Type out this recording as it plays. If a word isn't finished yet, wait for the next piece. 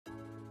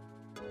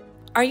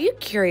Are you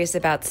curious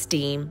about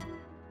STEAM?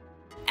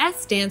 S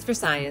stands for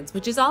science,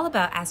 which is all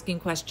about asking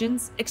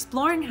questions,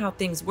 exploring how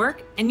things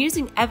work, and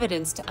using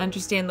evidence to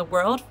understand the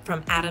world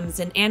from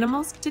atoms and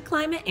animals to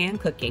climate and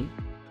cooking.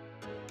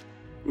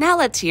 Now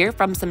let's hear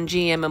from some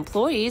GM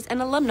employees and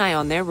alumni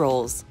on their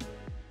roles.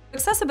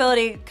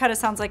 Accessibility kind of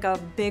sounds like a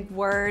big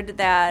word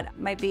that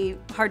might be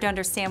hard to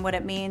understand what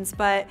it means,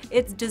 but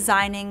it's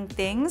designing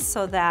things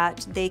so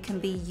that they can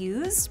be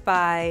used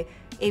by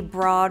a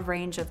broad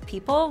range of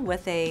people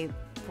with a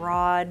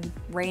broad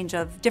range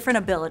of different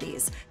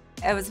abilities.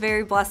 I was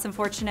very blessed and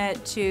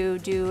fortunate to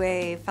do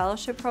a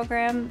fellowship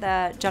program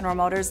that General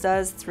Motors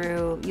does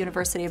through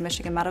University of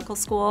Michigan Medical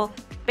School.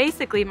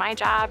 Basically, my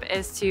job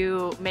is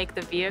to make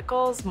the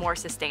vehicles more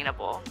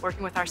sustainable,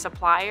 working with our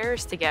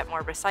suppliers to get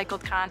more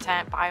recycled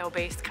content,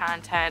 bio-based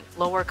content,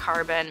 lower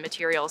carbon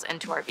materials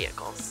into our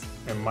vehicles.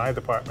 In my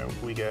department,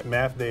 we get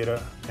math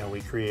data and we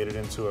create it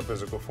into a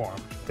physical form.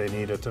 They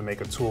needed to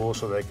make a tool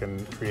so they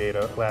can create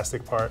a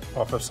plastic part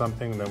off of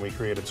something, then we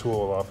create a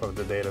tool off of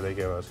the data they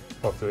give us.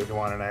 Or if they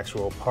want an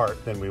actual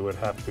part, then we would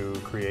have to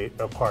create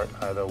a part,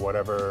 either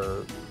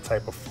whatever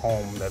type of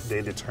foam that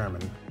they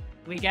determine.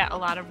 We get a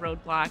lot of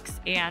roadblocks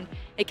and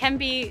it can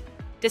be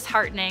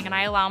disheartening, and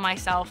I allow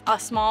myself a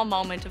small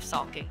moment of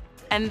sulking.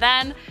 And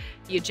then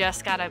you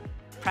just gotta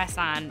press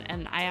on,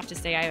 and I have to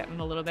say I'm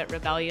a little bit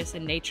rebellious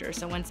in nature,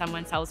 so when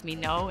someone tells me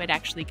no, it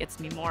actually gets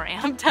me more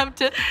amped up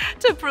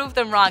to prove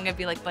them wrong and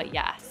be like, but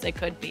yes, it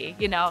could be.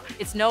 You know,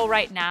 it's no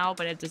right now,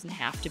 but it doesn't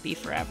have to be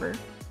forever.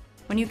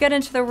 When you get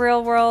into the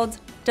real world,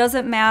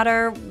 doesn't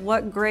matter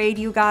what grade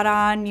you got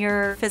on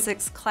your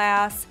physics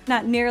class,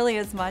 not nearly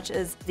as much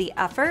as the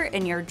effort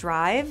and your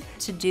drive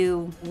to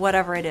do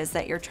whatever it is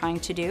that you're trying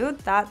to do.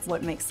 That's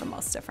what makes the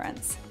most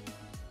difference.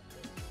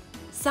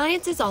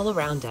 Science is all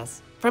around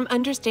us, from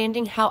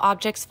understanding how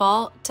objects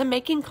fall to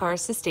making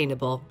cars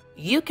sustainable.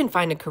 You can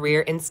find a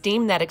career in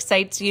STEAM that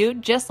excites you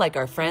just like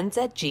our friends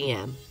at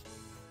GM.